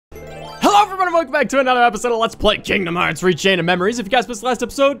welcome back to another episode of Let's Play Kingdom Hearts Rechain of Memories. If you guys missed the last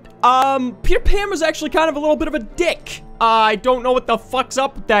episode, Peter Pan was actually kind of a little bit of a dick. I don't know what the fuck's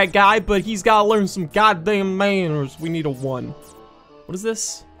up with that guy, but he's gotta learn some goddamn manners. We need a 1. What is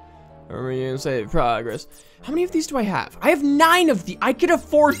this? Save progress. How many of these do I have? I have 9 of these. I can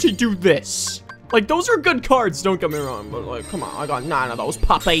afford to do this. Like, those are good cards, don't get me wrong, but like, come on, I got 9 of those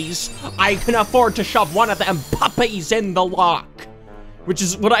puppies. I can afford to shove one of them puppies in the lock. Which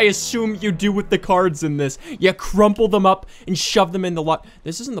is what I assume you do with the cards in this. You crumple them up and shove them in the lock.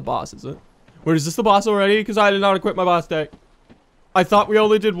 This isn't the boss, is it? Wait, is this the boss already? Because I did not equip my boss deck. I thought we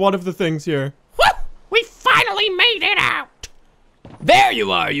only did one of the things here. Woo! We finally made it out! There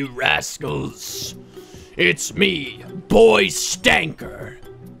you are, you rascals. It's me, Boy Stanker.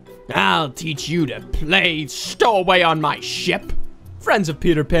 I'll teach you to play stowaway on my ship. Friends of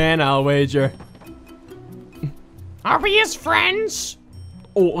Peter Pan, I'll wager. Are we his friends?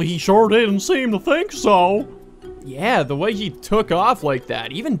 Oh, he sure didn't seem to think so. Yeah, the way he took off like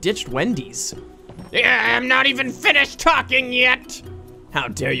that, even ditched Wendy's. Yeah, I'm not even finished talking yet. How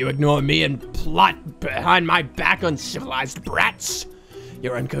dare you ignore me and plot behind my back, uncivilized brats?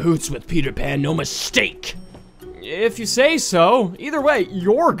 You're in cahoots with Peter Pan, no mistake. If you say so. Either way,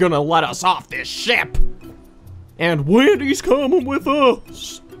 you're gonna let us off this ship. And Wendy's coming with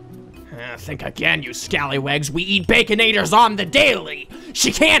us. Think again, you scallywags. We eat Baconators on the daily.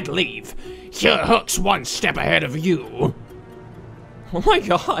 She can't leave. Your hook's one step ahead of you. Oh my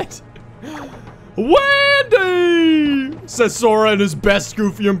god. Wendy! Says Sora in his best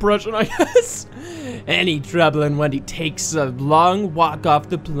Goofy impression, I guess. Any trouble and Wendy takes a long walk off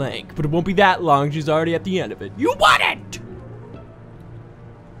the plank. But it won't be that long, she's already at the end of it. You want it!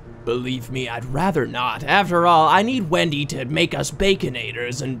 Believe me, I'd rather not. After all, I need Wendy to make us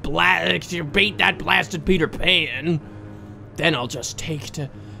Baconators and bait that blasted Peter Pan. Then I'll just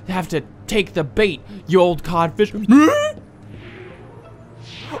have to take the bait, you old codfish.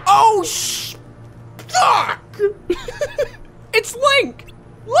 Oh, fuck! It's Link!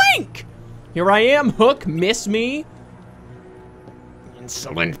 Link! Here I am, Hook, miss me?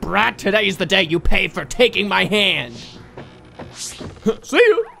 Insolent brat, today's the day you pay for taking my hand. See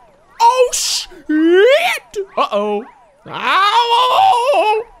you. Oh, shit! Uh-oh.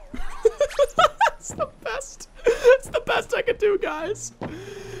 Ow! That's the best. That's the best I could do, guys.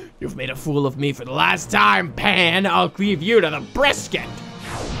 You've made a fool of me for the last time, Pan. I'll leave you to the brisket.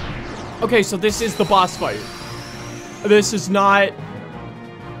 Okay, so this is the boss fight. This is not...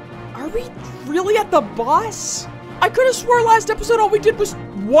 Are we really at the boss? I could have swore last episode all we did was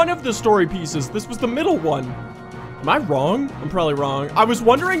one of the story pieces. This was the middle one. Am I wrong? I'm probably wrong. I was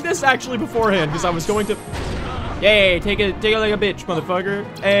wondering this actually beforehand because I was going to... Yay, take it like a bitch, motherfucker.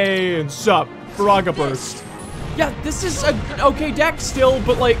 Hey, and sup? Baraka Burst. Yeah, this is a okay deck still,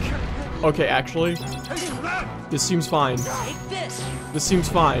 but like... Okay, actually. This seems fine. This seems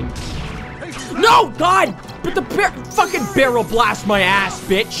fine. No, God! But the fucking barrel blast my ass,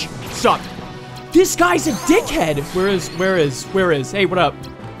 bitch. Sup? This guy's a dickhead. Where is? Hey, what up?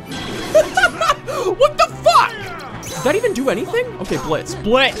 What the fuck? Did that even do anything? Okay, Blitz.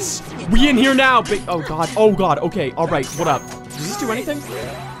 Blitz! We in here now, big. Oh god, okay, alright, what up? Does this do anything?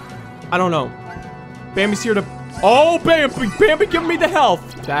 I don't know. Bambi's here to... Oh, Bambi giving me the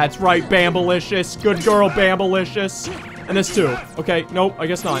health! That's right, Bambalicious. Good girl, Bambalicious. And this too. Okay, nope, I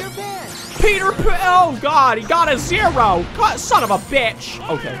guess not. Peter Pan! Oh god, he got a 0! God, son of a bitch!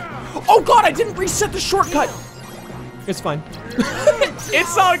 Okay. Oh god, I didn't reset the shortcut! It's fine.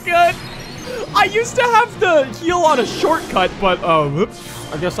 It's all good! I used to have the heal on a shortcut, but, I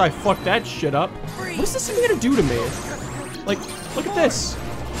guess I fucked that shit up. What is this even gonna do to me? Like, look at this.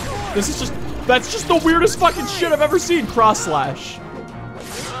 This is just, that's just the weirdest fucking shit I've ever seen, cross slash.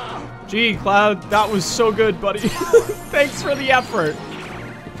 Gee, Cloud, that was so good, buddy. Thanks for the effort.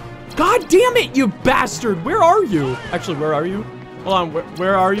 God damn it, you bastard! Where are you? Actually, where are you? Hold on,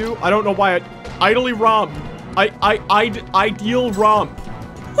 where are you? I don't know why idly romp. Ideal romp.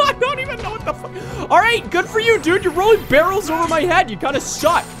 I don't even know what the fuck. All right, good for you, dude. You're rolling barrels over my head. You kind of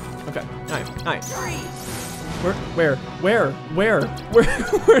suck. Okay, nice. Where'd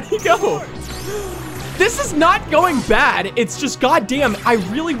he go? This is not going bad. It's just, goddamn, I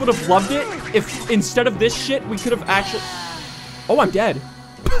really would have loved it if instead of this shit, we could have actually... Oh, I'm dead.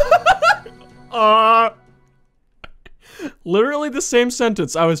 Literally the same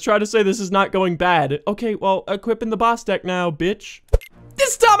sentence. I was trying to say this is not going bad. Okay, well, equipping the boss deck now, bitch.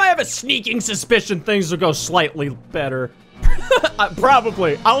 This time I have a sneaking suspicion things will go slightly better.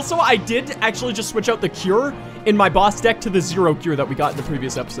 Probably. Also, I did actually just switch out the cure in my boss deck to the 0 cure that we got in the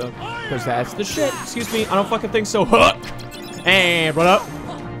previous episode. Because that's the shit. Excuse me, I don't fucking think so. Hook! And what up?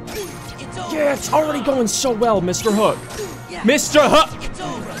 Yeah, it's already going so well, Mr. Hook. Mr. Hook!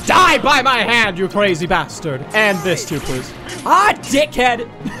 Die by my hand, you crazy bastard. And this too, please. Ah, dickhead!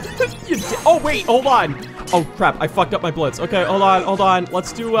 Oh, wait, hold on. Oh, crap, I fucked up my blitz. Okay, hold on.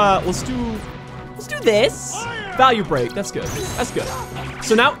 Let's do this. Value break, that's good. That's good.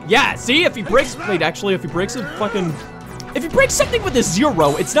 So now, yeah, see, if he breaks, wait, actually, if he breaks a fucking, if he breaks something with a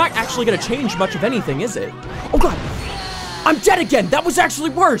 0, it's not actually gonna change much of anything, is it? Oh, God. I'm dead again. That was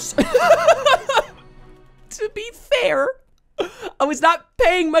actually worse. To be fair, I was not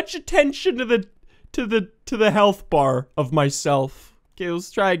paying much attention to the health bar of myself. Okay,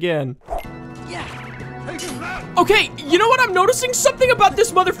 let's try again. Okay, you know what? I'm noticing something about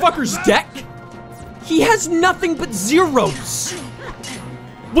this motherfucker's deck. He has nothing but 0s.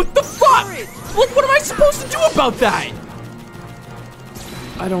 What the fuck? Like, what am I supposed to do about that?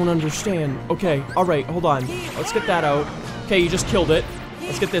 I don't understand. Okay, all right, hold on. Let's get that out. Okay, you just killed it.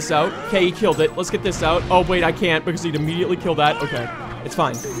 Let's get this out. Okay, he killed it. Let's get this out. Oh, wait, I can't because he'd immediately kill that. Okay, it's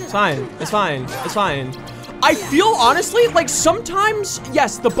fine. It's fine. It's fine. It's fine. I feel, honestly, like sometimes,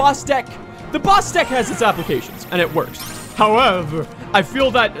 yes, the boss deck has its applications, and it works. However, I feel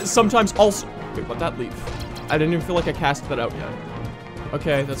that sometimes also... Wait, what'd that leave? I didn't even feel like I cast that out yet.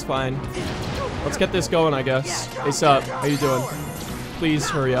 Okay, that's fine. Let's get this going, I guess. Hey, sup? How you doing? Please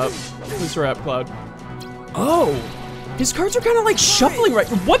hurry up. Please hurry up, Cloud. Oh! His cards are kind of like shuffling right.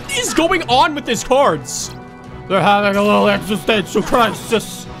 What is going on with his cards? They're having a little existential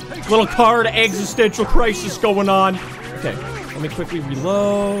crisis. Little card existential crisis going on. Okay, let me quickly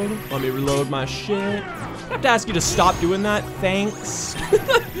reload. Let me reload my shit. I have to ask you to stop doing that. Thanks.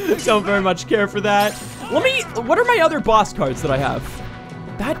 Don't very much care for that. What are my other boss cards that I have?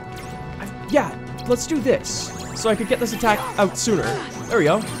 Yeah, let's do this. So I could get this attack out sooner. There we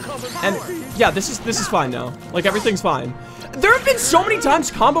go. And yeah, this is fine now. Like, everything's fine. There have been so many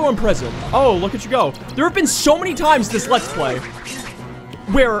times combo and present. Oh, look at you go. There have been so many times this Let's Play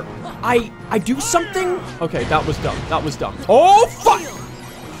where I do something. Okay, that was dumb. That was dumb. Oh, fuck.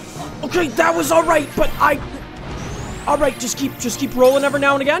 Okay, that was all right, but all right, just keep rolling every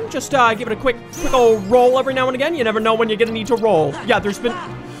now and again. Just give it a quick old roll every now and again. You never know when you're gonna need to roll. Yeah, there's been,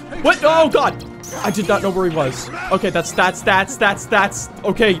 what? Oh, God. I did not know where he was. Okay, that's, okay,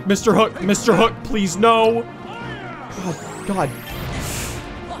 Mr. Hook, please, no. Oh, God.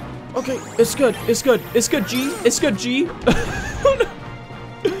 Okay, it's good, G, G.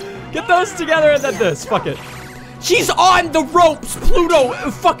 Get those together and then this, fuck it. She's on the ropes, Pluto,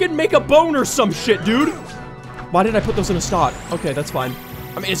 fucking make a bone or some shit, dude. Why did I put those in a stock? Okay, that's fine.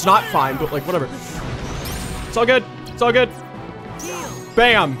 I mean, it's not fine, but like, whatever. It's all good, it's all good.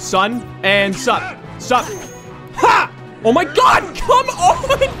 Bam, son, and sup. Ha! Oh my God, come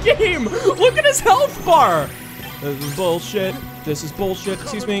on, game! Look at his health bar! This is bullshit. This is bullshit.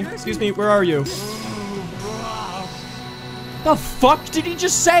 Excuse me, where are you? The fuck did he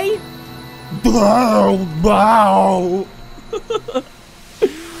just say? Bow.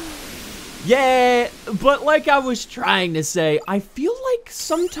 Yeah, but like I was trying to say, I feel like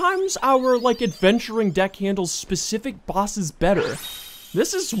sometimes our like adventuring deck handles specific bosses better.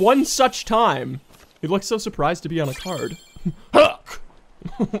 This is one such time. He looks so surprised to be on a card. Hook!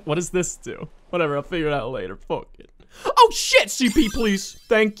 What does this do? Whatever, I'll figure it out later. Fuck it. Oh shit, CP, please.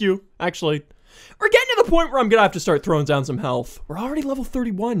 Thank you. Actually, we're getting to the point where I'm gonna have to start throwing down some health. We're already level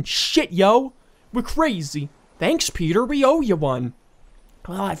 31. Shit, yo. We're crazy. Thanks, Peter. We owe you one.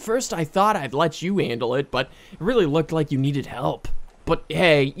 Well, at first I thought I'd let you handle it, but it really looked like you needed help. But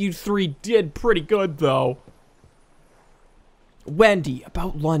hey, you three did pretty good, though. Wendy,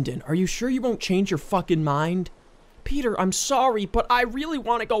 about London, are you sure you won't change your fucking mind? Peter, I'm sorry, but I really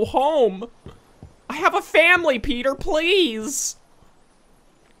want to go home. I have a family, Peter, please.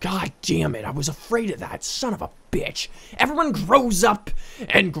 God damn it, I was afraid of that, son of a bitch. Everyone grows up,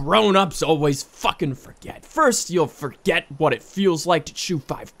 and grown-ups always fucking forget. First, you'll forget what it feels like to chew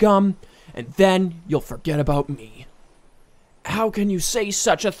 5 gum, and then you'll forget about me. How can you say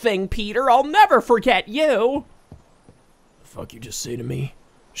such a thing, Peter? I'll never forget you. Fuck you just say to me?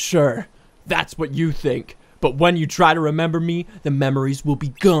 Sure, that's what you think. But when you try to remember me, the memories will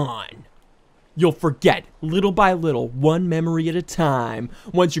be gone. You'll forget, little by little, one memory at a time.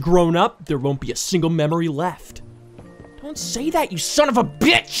 Once you're grown up, there won't be a single memory left. Don't say that, you son of a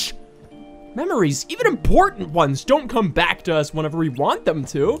bitch! Memories, even important ones, don't come back to us whenever we want them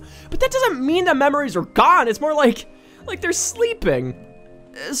to. But that doesn't mean the memories are gone. It's more like they're sleeping.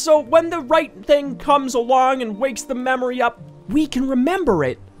 So when the right thing comes along and wakes the memory up, we can remember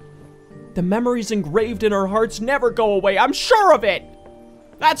it. The memories engraved in our hearts never go away, I'm sure of it.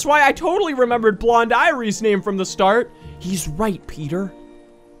 That's why I totally remembered Blonde Irie's name from the start. He's right, Peter.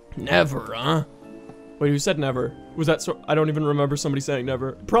 Never, huh? Wait, who said never? Was that so? I don't even remember somebody saying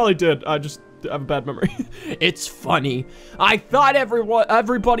never. Probably did. I just have a bad memory. It's funny. I thought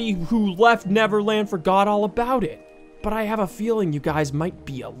everybody who left Neverland forgot all about it. But I have a feeling you guys might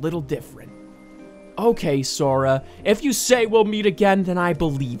be a little different. Okay, Sora. If you say we'll meet again, then I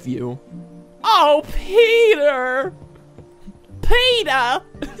believe you. Oh, Peter! Peter!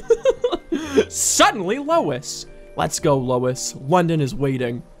 Suddenly, Lois. Let's go, Lois. London is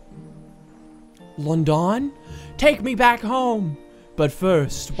waiting. London? Take me back home. But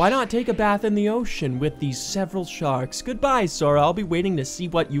first, why not take a bath in the ocean with these several sharks? Goodbye, Sora. I'll be waiting to see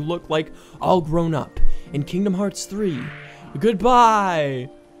what you look like all grown up in Kingdom Hearts 3. Goodbye.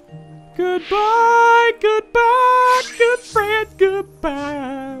 Goodbye, goodbye, good friend,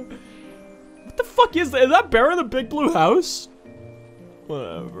 goodbye. What the fuck is that? Is that Bear in the Big Blue House?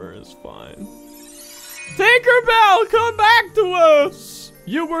 Whatever, it's fine. Tinkerbell, come back to us!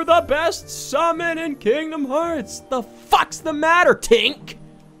 You were the best summon in Kingdom Hearts. The fuck's the matter, Tink?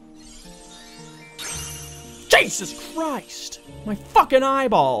 Jesus Christ! My fucking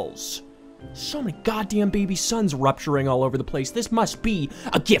eyeballs! So many goddamn baby suns rupturing all over the place. This must be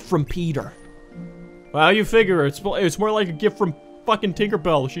a gift from Peter. Well, you figure it's more like a gift from fucking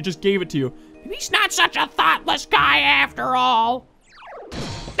Tinkerbell. She just gave it to you. He's not such a thoughtless guy after all.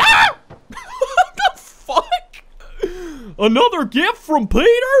 Ah! What the fuck? Another gift from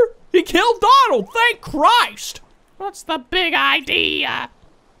Peter? He killed Donald, thank Christ! What's the big idea?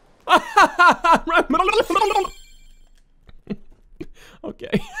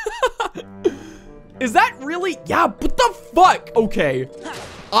 Okay. Is that really? Yeah, what the fuck? Okay.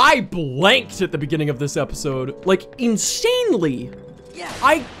 I blanked at the beginning of this episode. Like, insanely.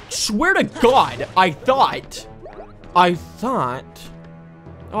 I swear to God, I thought.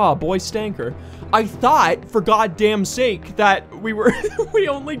 Oh, boy stanker. I thought, for goddamn sake, that we were, we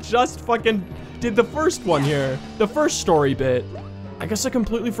only just fucking did the first one here. The first story bit. I guess I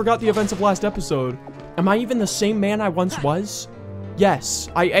completely forgot the events of last episode. Am I even the same man I once was? Yes,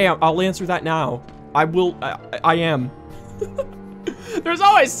 I am. I'll answer that now. I am. There's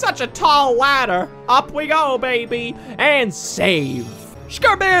always such a tall ladder. Up we go, baby. And save.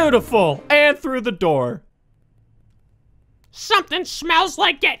 Beautiful. And through the door. Something smells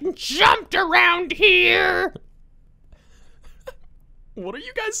like getting jumped around here. What are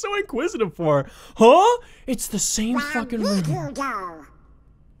you guys so inquisitive for? Huh? It's the same fucking room.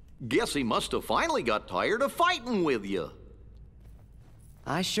 Guess he must have finally got tired of fighting with you.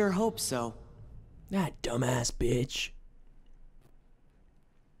 I sure hope so. That dumbass bitch.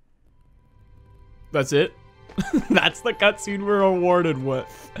 That's it? That's the cutscene we're awarded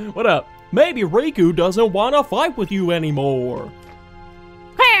with. What up? Maybe Riku doesn't want to fight with you anymore.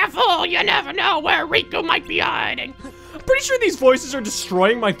 Careful, you never know where Riku might be hiding. I'm pretty sure these voices are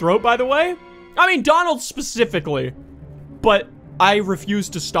destroying my throat, by the way. I mean, Donald specifically. But I refuse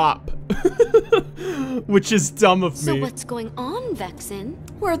to stop. Which is dumb of me. So what's going on, Vexen?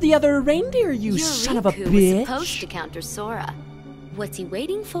 Where are the other reindeer, you son of a Riku bitch? was supposed to counter Sora. What's he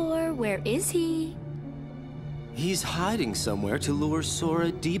waiting for? Where is he? He's hiding somewhere to lure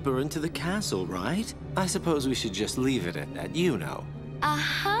Sora deeper into the castle, right? I suppose we should just leave it at that, you know.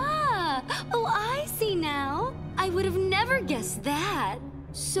 Aha! Oh, I see now. I would have never guessed that.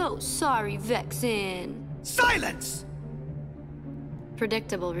 So sorry, Vexen. Silence!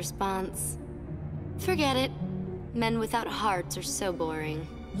 Predictable response. Forget it. Men without hearts are so boring.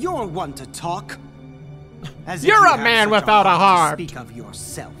 You're one to talk. As if You're you a have man such without a to heart. Speak of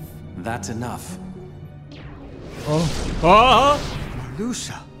yourself. That's enough.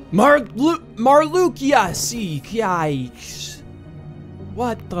 Lucia. Marlukia, see, yikes.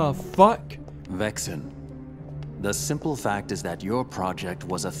 What the fuck? Vexen, the simple fact is that your project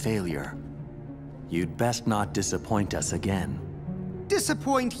was a failure. You'd best not disappoint us again.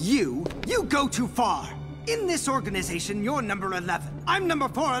 Disappoint you? You go too far. In this organization, you're number 11. I'm number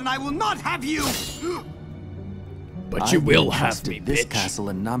 4, and I will not have you. But you will have me, this castle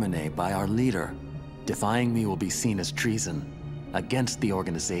in Namine by our leader. Defying me will be seen as treason against the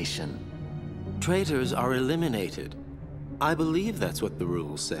organization. Traitors are eliminated. I believe that's what the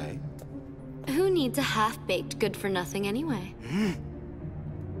rules say. Who needs a half-baked good-for-nothing anyway?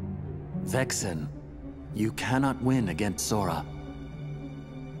 Vexen, you cannot win against Sora.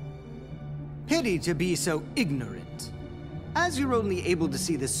 Pity to be so ignorant. As you're only able to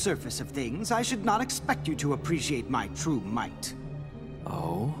see the surface of things, I should not expect you to appreciate my true might.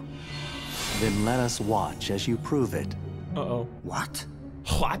 Oh? Then let us watch as you prove it. Uh-oh. What?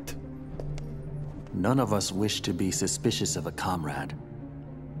 What? None of us wish to be suspicious of a comrade.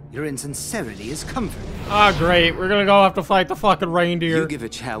 Your insincerity is comforting. Ah, great. We're gonna go have to fight the fucking reindeer. You give a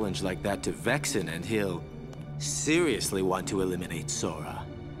challenge like that to Vexen and he'll seriously want to eliminate Sora.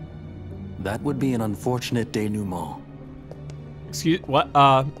 That would be an unfortunate denouement. Excuse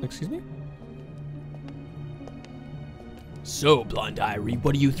me? So, Blonde Ivory,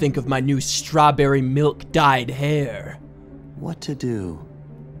 what do you think of my new strawberry milk dyed hair? What to do?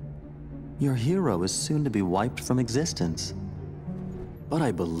 Your hero is soon to be wiped from existence. But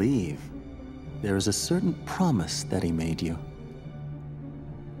I believe there is a certain promise that he made you.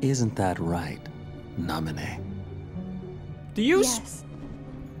 Isn't that right, Naminé? Do you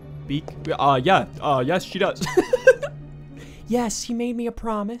speak? Yes, she does. Yes, he made me a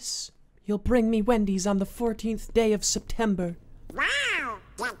promise. He'll bring me Wendy's on the 14th day of September. Wow,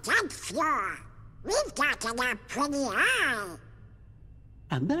 the 10th floor. We've got to that pretty high.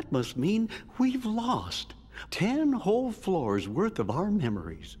 And that must mean we've lost 10 whole floors worth of our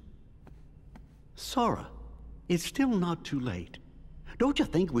memories. Sora, it's still not too late. Don't you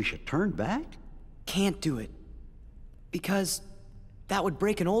think we should turn back? Can't do it. Because that would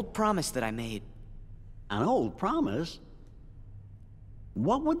break an old promise that I made. An old promise?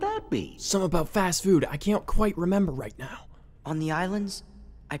 What would that be? Something about fast food. I can't quite remember right now. On the islands,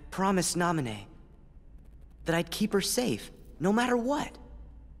 I promised Naminé that I'd keep her safe, no matter what.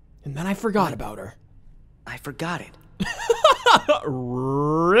 And then I forgot about her. I forgot it.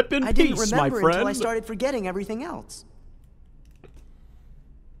 Rip in I didn't peace, my remember friend. until I started forgetting everything else.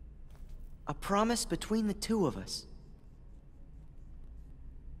 A promise between the two of us.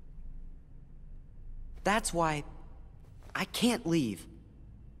 That's why I can't leave.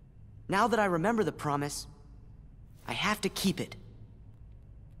 Now that I remember the promise, I have to keep it.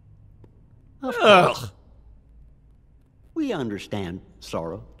 Of course. We understand,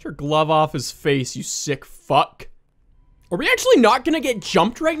 Sora. Get your glove off his face, you sick fuck. Are we actually not gonna get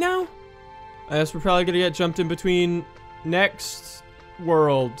jumped right now? I guess we're probably gonna get jumped in between next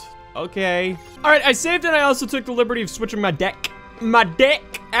world. Okay. Alright, I saved and I also took the liberty of switching my deck. My deck!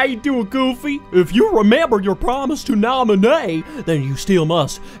 How you doing, Goofy? If you remember your promise to Naminé, then you still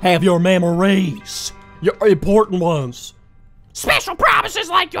must have your memories. Your important ones. Special promises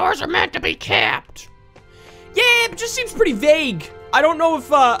like yours are meant to be kept. Yeah, it just seems pretty vague. I don't know if,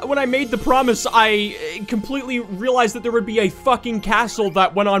 when I made the promise, I completely realized that there would be a fucking castle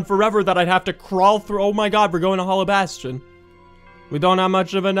that went on forever that I'd have to crawl through. Oh my god, we're going to Hollow Bastion. We don't have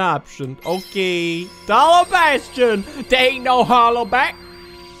much of an option. Okay. Hollow Bastion! There ain't no Hollow back.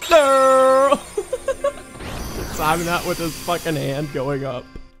 Simon out with his fucking hand going up.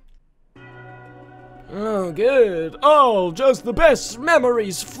 Oh, good. Oh, just the best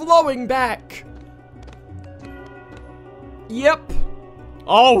memories flowing back. Yep.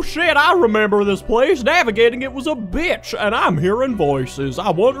 Oh shit, I remember this place. Navigating it was a bitch, and I'm hearing voices. I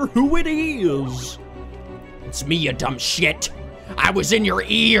wonder who it is. It's me, you dumb shit. I was in your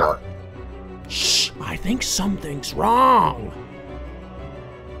ear. Shh, I think something's wrong.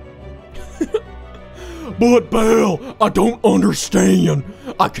 But Belle, I don't understand.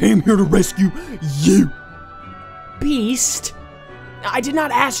 I came here to rescue you. Beast, I did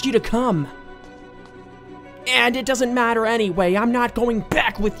not ask you to come. And it doesn't matter anyway. I'm not going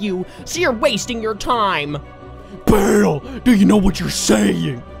back with you, so you're wasting your time. Belle, do you know what you're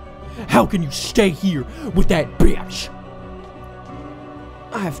saying? How can you stay here with that bitch?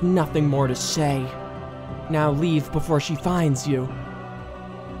 I have nothing more to say. Now leave before she finds you.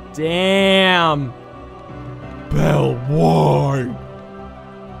 Damn. Belle, why?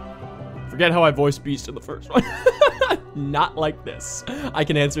 Forget how I voiced Beast in the first one. Not like this. I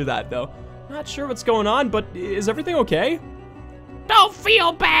can answer that, though. Not sure what's going on, but is everything okay? Don't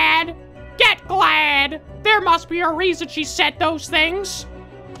feel bad. Get glad. There must be a reason she said those things.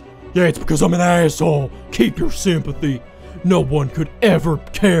 Yeah, it's because I'm an asshole. Keep your sympathy. No one could ever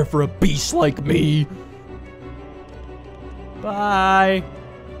care for a beast like me. Bye.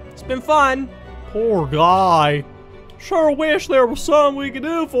 It's been fun. Poor guy. Sure wish there was something we could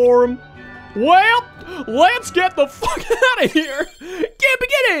do for him. Well, let's get the fuck out of here. Get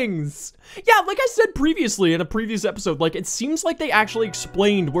beginnings. Yeah, like I said previously in a previous episode, like, it seems like they actually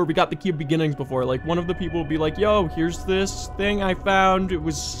explained where we got the key of beginnings before. Like, one of the people would be like, yo, here's this thing I found. It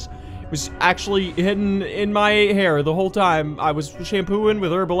was actually hidden in my hair the whole time. I was shampooing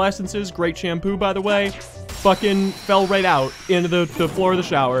with herbal essences. Great shampoo, by the way. Fucking fell right out into the floor of the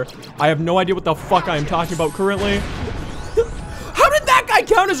shower. I have no idea what the fuck I am talking about currently. How did that guy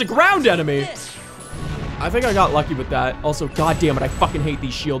count as a ground enemy? I think I got lucky with that. Also, goddamn it, I fucking hate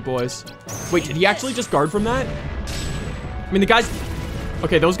these shield boys. Wait, did he actually just guard from that? I mean, the guys...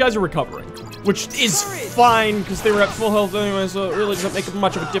 Okay, those guys are recovering, which is fine, because they were at full health anyway, so it really doesn't make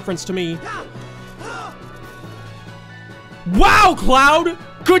much of a difference to me. Wow, Cloud!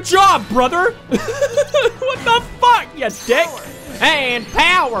 Good job, brother! What the fuck, you dick? And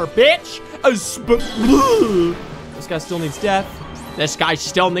power, bitch! This guy still needs death. This guy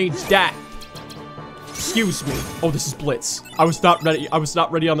still needs death. Excuse me. Oh, this is Blitz. I was not ready. I was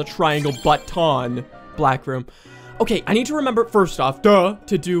not ready on the triangle button. Black room. Okay, I need to remember, first off,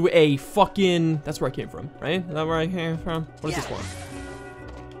 to do a fucking... That's where I came from, right? Is that where I came from? What is this one?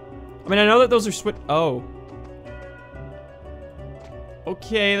 I mean, I know that those are switch... Oh.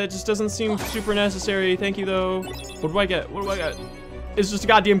 Okay, that just doesn't seem super necessary. Thank you, though. What do I get? What do I get? It's just a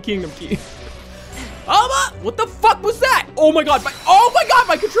goddamn kingdom key. Oh, what the fuck was that? Oh my god, oh my god,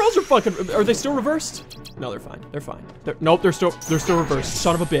 my controls are fucking... Are they still reversed? No, they're fine. They're fine. Nope, they're still reversed.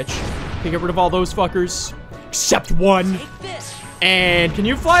 Son of a bitch. Can get rid of all those fuckers. Except one. And can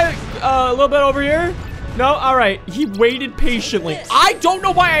you fly a little bit over here? No? Alright. He waited patiently. I don't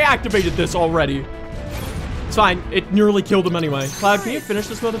know why I activated this already. It's fine. It nearly killed him anyway. Cloud, can you finish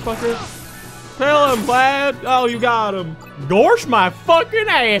this motherfucker? Kill him, Cloud. Oh, you got him. Gosh, my fucking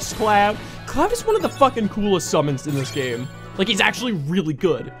ass, Cloud. Cloud is one of the fucking coolest summons in this game. Like, he's actually really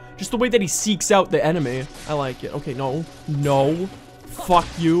good. Just the way that he seeks out the enemy. I like it. Okay, no. No. Fuck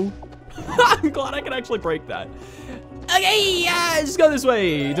you. I'm glad I can actually break that. Okay, let's go this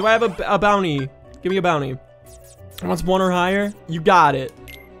way. Do I have a bounty? Give me a bounty. Wants 1 or higher? You got it.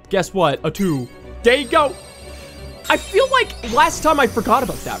 Guess what? A 2. There you go. I feel like last time I forgot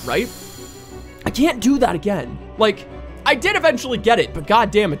about that, right? I can't do that again. Like, I did eventually get it, but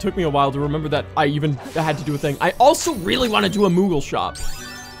goddamn, it took me a while to remember that I even had to do a thing. I also really want to do a Moogle shop.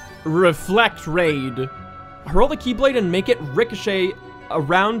 Reflect raid. Hurl the Keyblade and make it ricochet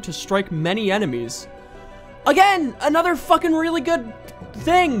around to strike many enemies. Again, another fucking really good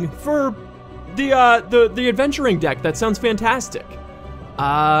thing for the adventuring deck. That sounds fantastic.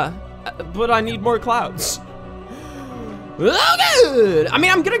 But I need more clouds. Oh, good. I mean,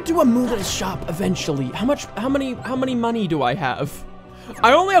 I'm gonna do a Moogle shop eventually. How many money do I have?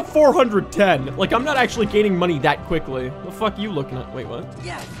 I only have 410. Like, I'm not actually gaining money that quickly. The fuck are you looking at? Wait, what?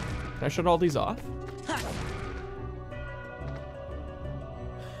 Can I shut all these off?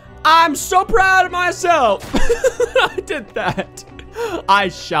 I'm so proud of myself. I did that. I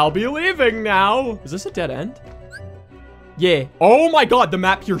shall be leaving now. Is this a dead end? Yeah. Oh my god, the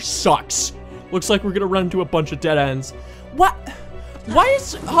map here sucks. Looks like we're gonna run into a bunch of dead ends. What? Why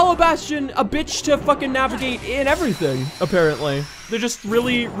is Hollow Bastion a bitch to fucking navigate in everything, apparently? They just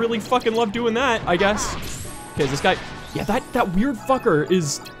really, really fucking love doing that, I guess. Okay, this guy... Yeah, that weird fucker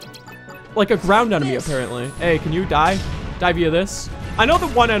is like a ground enemy, apparently. Hey, can you die? Die via this? I know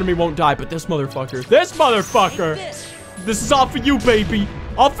that one enemy won't die, but this motherfucker. This motherfucker! This is all for you, baby.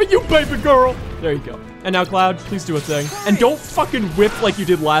 All for you, baby girl. There you go. And now, Cloud, please do a thing. And don't fucking whip like you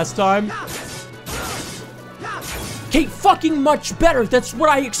did last time. Okay, fucking much better. That's what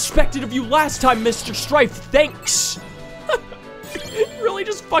I expected of you last time, Mr. Strife. Thanks. You really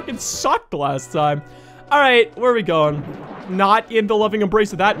just fucking sucked last time. All right, where are we going? Not in the loving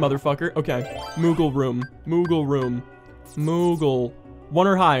embrace of that motherfucker. Okay, Moogle room. Moogle room. Moogle. 1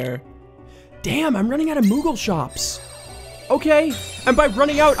 or higher. Damn, I'm running out of Moogle shops. Okay, and by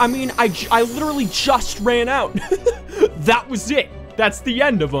running out, I mean I literally just ran out. That was it. That's the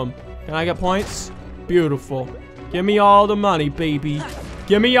end of them. Can I get points? Beautiful. Give me all the money, baby.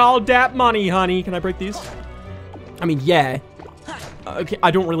 Give me all that money, honey. Can I break these? I mean, yeah. Okay,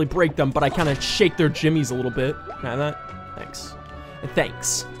 I don't really break them, but I kind of shake their jimmies a little bit. Can I have that? Thanks.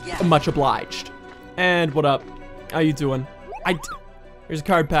 Thanks. Much obliged. And what up? How you doing? Here's a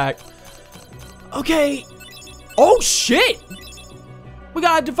card pack. Okay. Oh, shit. We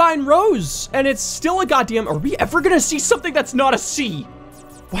got a Divine Rose, and it's still a goddamn... Are we ever gonna see something that's not a C?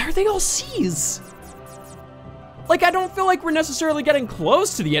 Why are they all C's? Like, I don't feel like we're necessarily getting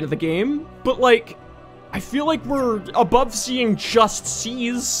close to the end of the game, but, like, I feel like we're above seeing just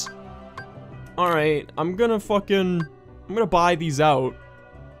C's. All right, I'm gonna buy these out.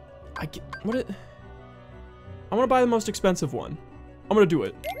 I want to buy the most expensive one. I'm gonna do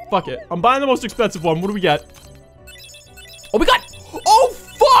it. Fuck it. I'm buying the most expensive one. What do we get? Oh, we got... Oh,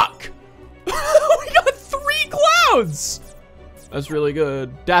 fuck! We got 3 clouds! That's really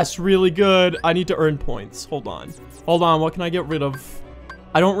good. That's really good. I need to earn points. Hold on. Hold on. What can I get rid of?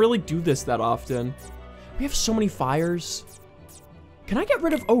 I don't really do this that often. We have so many fires. Can I get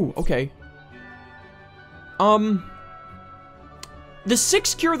rid of... Oh, okay. The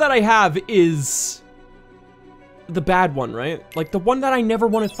 6 cure that I have is the bad one, right? Like the one that I never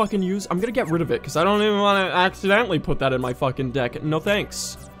want to fucking use. I'm gonna get rid of it because I don't even want to accidentally put that in my fucking deck. No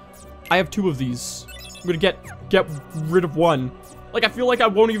thanks. I have 2 of these. I'm gonna get rid of one. Like, I feel like I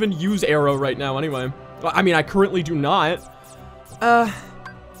won't even use arrow right now anyway. I mean, I currently do not.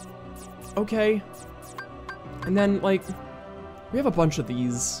 Okay. And then, like, we have a bunch of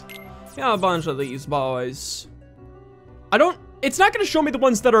these. Yeah, a bunch of these boys. It's not gonna show me the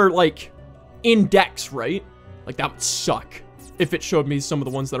ones that are, like, in decks, right? Like, that would suck if it showed me some of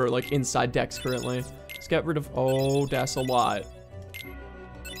the ones that are, like, inside decks currently. Let's get rid of, oh, that's a lot.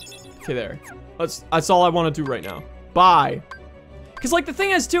 Okay, there. That's all I want to do right now. Bye. Because, like, the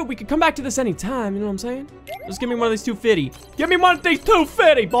thing is, too, we could come back to this anytime, you know what I'm saying? Just give me one of these 250. Give me one of these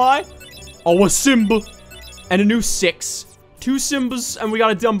 250, boy! Oh, a Simba. And a new 6. 2 Simbas, and we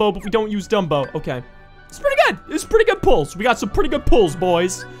got a Dumbo, but we don't use Dumbo. Okay. It's pretty good. It's pretty good pulls. We got some pretty good pulls,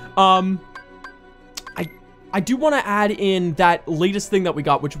 boys. I do want to add in that latest thing that we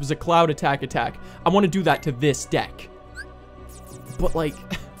got, which was a cloud attack. I want to do that to this deck. But, like,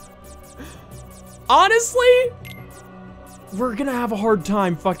 honestly, we're gonna have a hard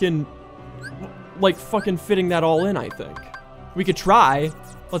time fucking fitting that all in, I think. We could try.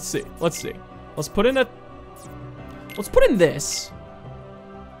 Let's see. Let's put in this.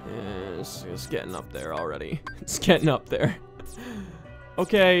 It's getting up there already. It's getting up there.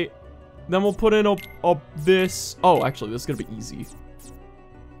 Okay. Then we'll put in this. Oh, actually, this is gonna be easy.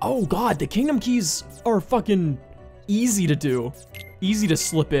 Oh, God. The Kingdom Keys are fucking easy to do. Easy to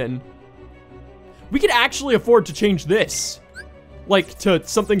slip in. We could actually afford to change this. Like, to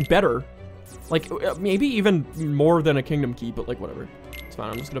something better. Like, maybe even more than a Kingdom Key, but, like, whatever. It's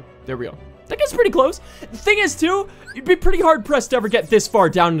fine. I'm just gonna... There we go. That gets pretty close. The thing is, too, you'd be pretty hard-pressed to ever get this far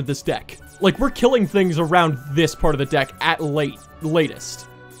down into this deck. Like, we're killing things around this part of the deck at latest.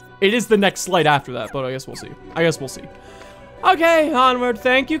 It is the next slide after that, but I guess we'll see. Okay, onward.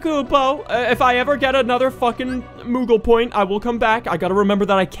 Thank you, Koopo. If I ever get another fucking Moogle point, I will come back. I gotta remember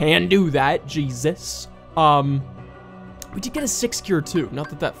that I can do that. Jesus. We did get a 6 cure, too. Not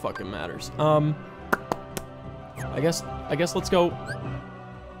that that fucking matters. I guess let's go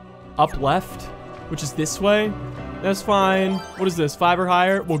up left, which is this way. That's fine. What is this? 5 or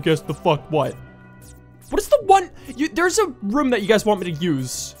higher? Well, guess the fuck what? What is the one? There's a room that you guys want me to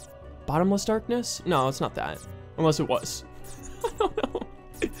use. Bottomless darkness? No, it's not that. Unless it was. I don't know.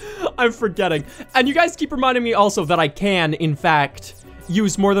 I'm forgetting. And you guys keep reminding me also that I can, in fact,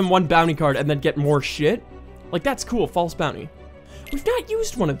 use more than one bounty card and then get more shit. Like, that's cool. False bounty. We've not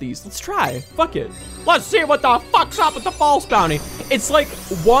used one of these. Let's try. Fuck it. Let's see what the fuck's up with the false bounty. It's like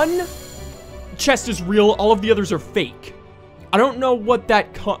one chest is real. All of the others are fake. I don't know what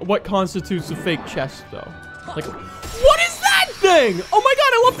what constitutes a fake chest, though. Like, what is that thing? Oh my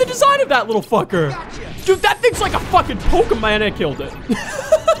god, I love the design of that little fucker. Dude, that thing's like a fucking Pokemon. I killed it.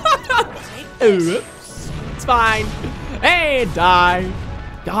 Oops. It's fine. Hey, die.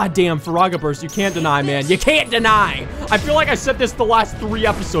 Goddamn, Faraga Burst, you can't deny, man. You can't deny. I feel like I said this the last 3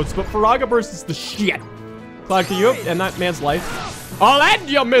 episodes, but Faraga Burst is the shit. Cloud, can you end that man's life? I'll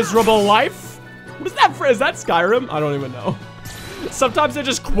end your miserable life. What is that for? Is that Skyrim? I don't even know. Sometimes I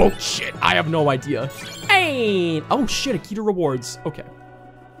just quote shit. I have no idea. Hey. Oh, shit, a key to rewards. Okay.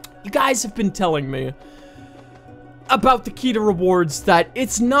 You guys have been telling me about the key to rewards that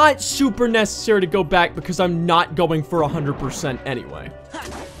it's not super necessary to go back because I'm not going for 100% anyway.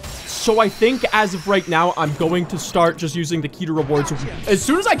 So I think as of right now, I'm going to start just using the key to rewards as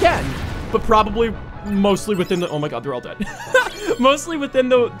soon as I can, but probably mostly within the, oh my god, they're all dead. Mostly within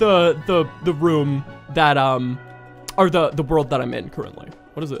the room that, or the world that I'm in currently.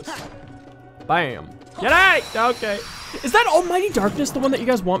 What is this? Bam. Get out! Okay. Is that Almighty Darkness the one that you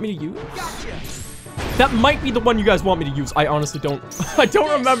guys want me to use? That might be the one you guys want me to use. I honestly don't, I don't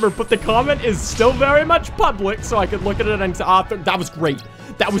remember, but the comment is still very much public, so I could look at it and say, ah, that was great.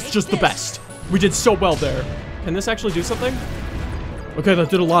 That was just the best. We did so well there. Can this actually do something? Okay, that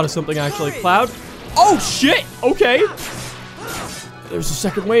did a lot of something, actually. Cloud? Oh, shit! Okay. There's a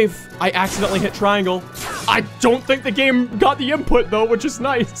second wave. I accidentally hit triangle. I don't think the game got the input, though, which is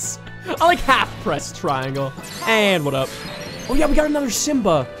nice. I like half-press triangle. And what up? Oh, yeah, we got another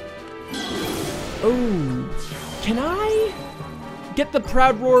Simba. Oh, can I get the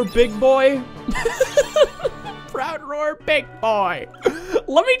Proud Roar Big Boy? Proud Roar Big Boy.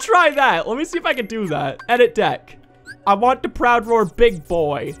 Let me try that. Let me see if I can do that. Edit deck. I want the Proud Roar Big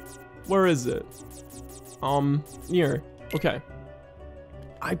Boy. Where is it? Here. Okay.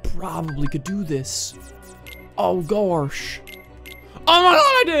 I probably could do this. Oh, gosh. Oh my god,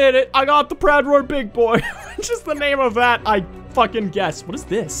 I did it. I got the Proud Roar Big Boy. Just the name of that, I fucking guess. What is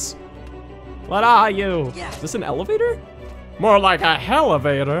this? What are you? Is this an elevator? More like a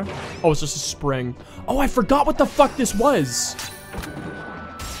hell-elevator. Oh, it's just a spring. Oh, I forgot what the fuck this was.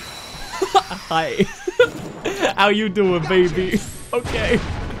 Hi. How you doing, baby? Okay.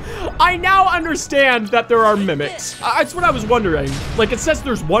 I now understand that there are mimics. That's what I was wondering. Like, it says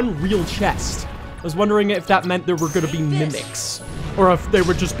there's one real chest. I was wondering if that meant there were gonna be mimics. Or if they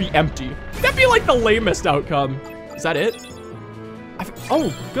would just be empty. That'd be like the lamest outcome. Is that it?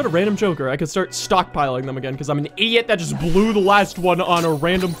 Oh, good, a random joker. I could start stockpiling them again because I'm an idiot that just blew the last one on a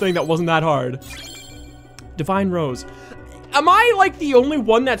random thing that wasn't that hard. Divine Rose. Am I like the only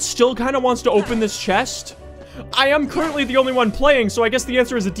one that still kind of wants to open this chest? I am currently the only one playing, so I guess the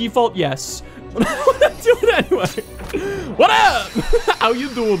answer is a default yes. But I want to do it anyway. What up? How you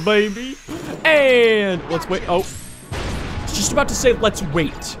doing, baby? And let's wait. Oh, it's just about to say let's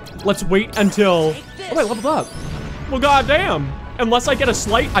wait. Let's wait until. Oh, I leveled up. Well, goddamn. Unless I get a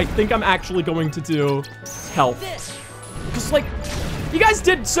slight, I think I'm actually going to do health. Because, like, you guys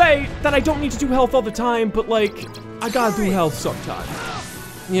did say that I don't need to do health all the time, but, like, I gotta do health sometime.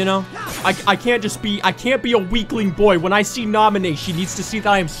 You know? I can't just be, I can't be a weakling boy. When I see Nominee, she needs to see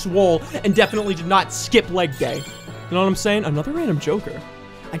that I am swole and definitely did not skip leg day. You know what I'm saying? Another random joker.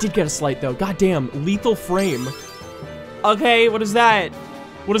 I did get a slight, though. Goddamn, lethal frame. Okay, what is that?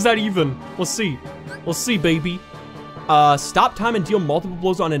 What is that even? Let's see. Let's see, baby. Stop time and deal multiple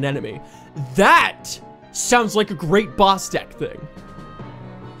blows on an enemy. That sounds like a great boss deck thing.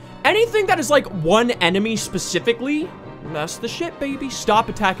 Anything that is like one enemy specifically, that's the shit, baby. Stop,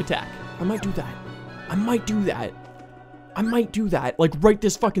 attack, attack. I might do that. I might do that. I might do that, like right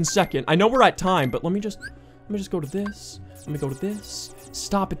this fucking second. I know we're at time, but let me just go to this. Let me go to this.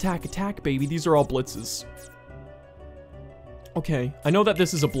 Stop, attack, attack, baby. These are all blitzes. Okay, I know that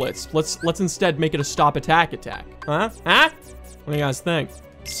this is a blitz. Let's instead make it a stop, attack, attack. Huh? Huh? What do you guys think?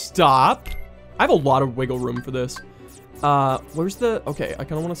 Stop. I have a lot of wiggle room for this. Where's the... Okay, I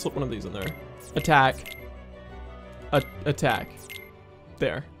kind of want to slip one of these in there. Attack. Attack.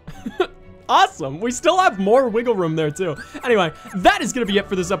 There. Awesome. We still have more wiggle room there, too. Anyway, that is going to be it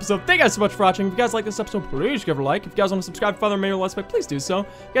for this episode. Thank you guys so much for watching. If you guys like this episode, please give it a like. If you guys want to subscribe for other major Let's Play, please do so. If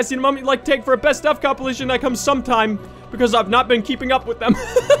you guys see a moment you'd like to take for a best stuff compilation that comes sometime because I've not been keeping up with them,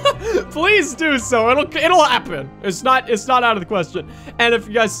 please do so. It'll happen. It's not out of the question. And if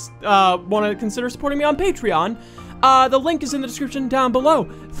you guys want to consider supporting me on Patreon, the link is in the description down below.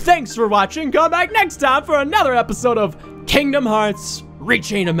 Thanks for watching. Come back next time for another episode of Kingdom Hearts: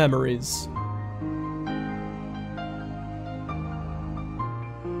 Rechain of Memories.